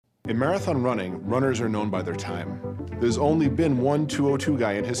In marathon running, runners are known by their time. There's only been one 2:02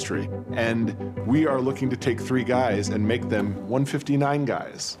 guy in history, and we are looking to take 3 guys and make them 1:59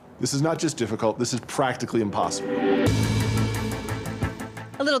 guys. This is not just difficult, this is practically impossible.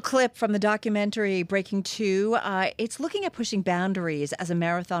 A little clip from the documentary Breaking 2. It's looking at pushing boundaries as a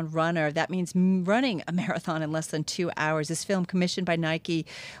marathon runner. That means running a marathon in less than 2 hours. This film, commissioned by Nike,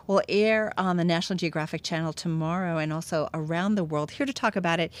 will air on the National Geographic Channel tomorrow and also around the world. Here to talk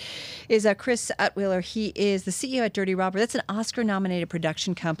about it is Chris Uettwiller. He is the CEO at Dirty Robber. That's an Oscar-nominated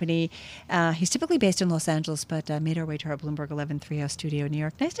production company. He's typically based in Los Angeles, but made our way to our Bloomberg 1130 studio in New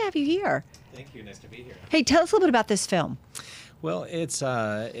York. Nice to have you here. Thank you. Nice to be here. Hey, tell us a little bit about this film. Well, it's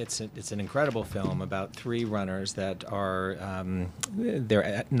an incredible film about 3 runners that are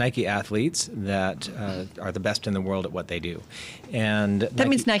they're Nike athletes that are the best in the world at what they do, and that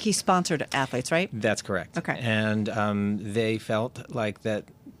means Nike sponsored athletes, right? That's correct. Okay, and they felt like that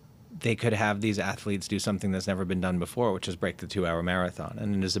they could have these athletes do something that's never been done before, which is break the 2-hour marathon.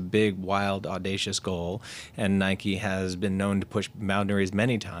 And it is a big, wild, audacious goal. And Nike has been known to push boundaries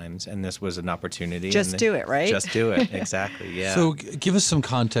many times, and this was an opportunity. Just do it, right? Just do it, exactly, yeah. So give us some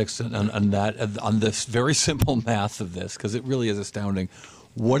context on this very simple math of this, because it really is astounding.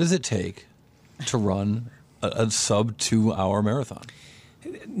 What does it take to run a sub 2-hour marathon?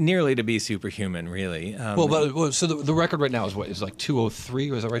 Nearly to be superhuman, really. So the record right now is what? Is like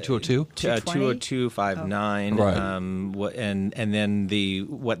 2:03? Was that right? 2:02? 2:02.59. Right. And then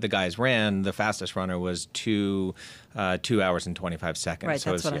what the guys ran, the fastest runner was 2 hours and 25 seconds. Right,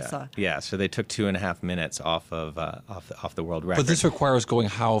 so that's what I saw. Yeah, so they took 2.5 minutes off the world record. But this requires going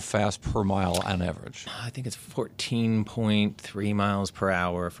how fast per mile on average? I think it's 14.3 miles per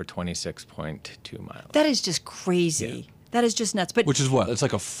hour for 26.2 miles. That is just crazy. Yeah. That is just nuts. But which is what? It's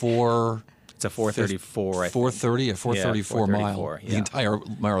like a 4... It's a 4:34. 4:30, a 4:34 mile, the entire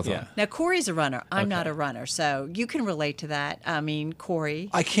marathon. Yeah. Now, Cory's a runner. I'm not a runner, so you can relate to that. I mean, Cory.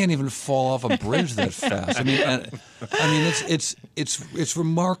 I can't even fall off a bridge that fast. I mean, it's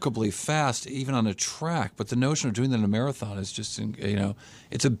remarkably fast, even on a track. But the notion of doing that in a marathon is just,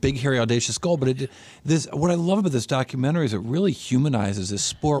 it's a big, hairy, audacious goal. But what I love about this documentary is it really humanizes this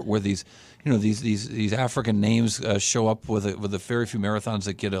sport where these African names show up with a very few marathons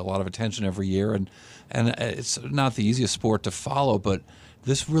that get a lot of attention every year, and it's not the easiest sport to follow, but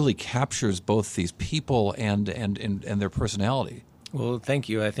this really captures both these people and their personality. Well, thank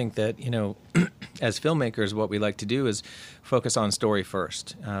you. I think that, as filmmakers, what we like to do is focus on story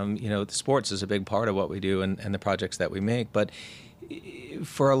first. Sports is a big part of what we do and the projects that we make, but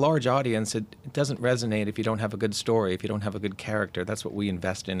for a large audience, it doesn't resonate if you don't have a good story, if you don't have a good character. That's what we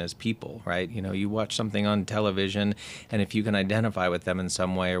invest in as people, right? You watch something on television, and if you can identify with them in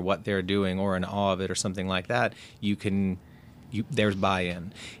some way or what they're doing or in awe of it or something like that, there's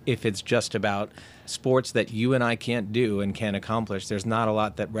buy-in. If it's just about sports that you and I can't do and can't accomplish, there's not a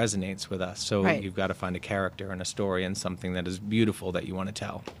lot that resonates with us. So You've got to find a character and a story and something that is beautiful that you want to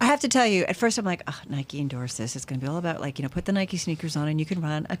tell. I have to tell you, at first I'm like, Nike endorsed this. It's going to be all about put the Nike sneakers on and you can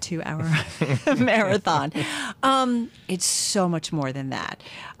run a 2-hour marathon. It's so much more than that.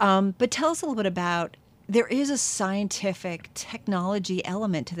 But tell us a little bit about, there is a scientific technology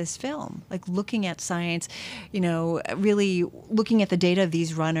element to this film, like looking at science, really looking at the data of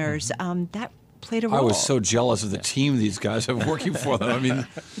these runners. That played a role. I was so jealous of the team these guys have working for them. I mean,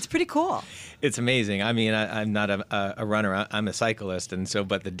 it's pretty cool. It's amazing. I mean, I'm not a runner. I'm a cyclist, and so,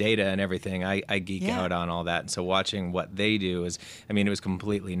 but the data and everything, I geek out on all that. And so, watching what they do is, it was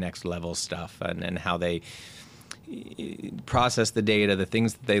completely next level stuff, and how they process the data, the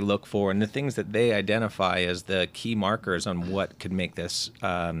things that they look for, and the things that they identify as the key markers on what could make this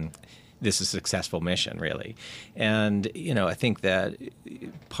a successful mission, really. And, I think that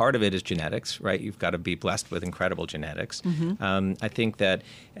part of it is genetics, right? You've got to be blessed with incredible genetics. Mm-hmm. I think that,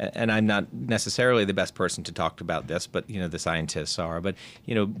 and I'm not necessarily the best person to talk about this, but, the scientists are, but,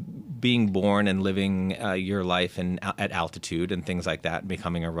 being born and living your life at altitude and things like that, and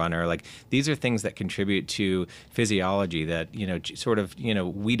becoming a runner, like these are things that contribute to physiology that,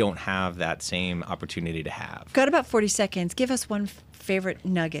 we don't have that same opportunity to have. Got about 40 seconds. Give us one favorite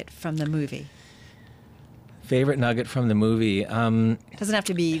nugget from the movie. Favorite nugget from the movie? Doesn't have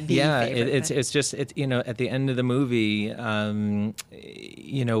to be the favorite. It's just at the end of the movie,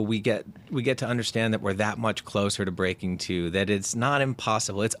 we get to understand that we're that much closer to breaking 2. That it's not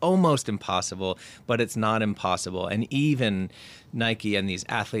impossible. It's almost impossible, but it's not impossible. And even Nike and these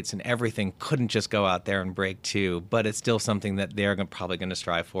athletes and everything couldn't just go out there and break 2, but it's still something that they're probably going to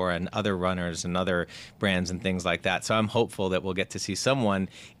strive for, and other runners and other brands and things like that. So I'm hopeful that we'll get to see someone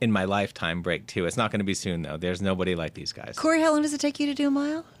in my lifetime break 2. It's not going to be soon, though. There's nobody like these guys. Cory, how long does it take you to do a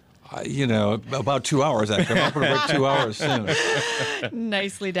mile? About 2 hours, actually. I'm going to break 2 hours soon.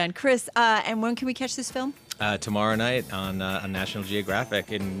 Nicely done. Chris, and when can we catch this film? Tomorrow night on National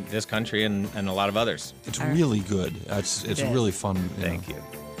Geographic in this country and a lot of others. It's really good. It's really fun. Thank you.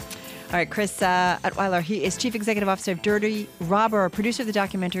 All right, Chris Uettwiller, he is Chief Executive Officer of Dirty Robber, producer of the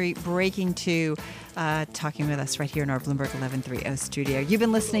documentary Breaking 2, talking with us right here in our Bloomberg 1130 studio. You've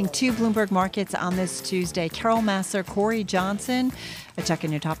been listening to Bloomberg Markets on this Tuesday. Carol Massar, Cory Johnson. A check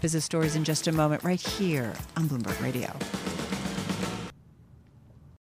in your top business stories in just a moment right here on Bloomberg Radio.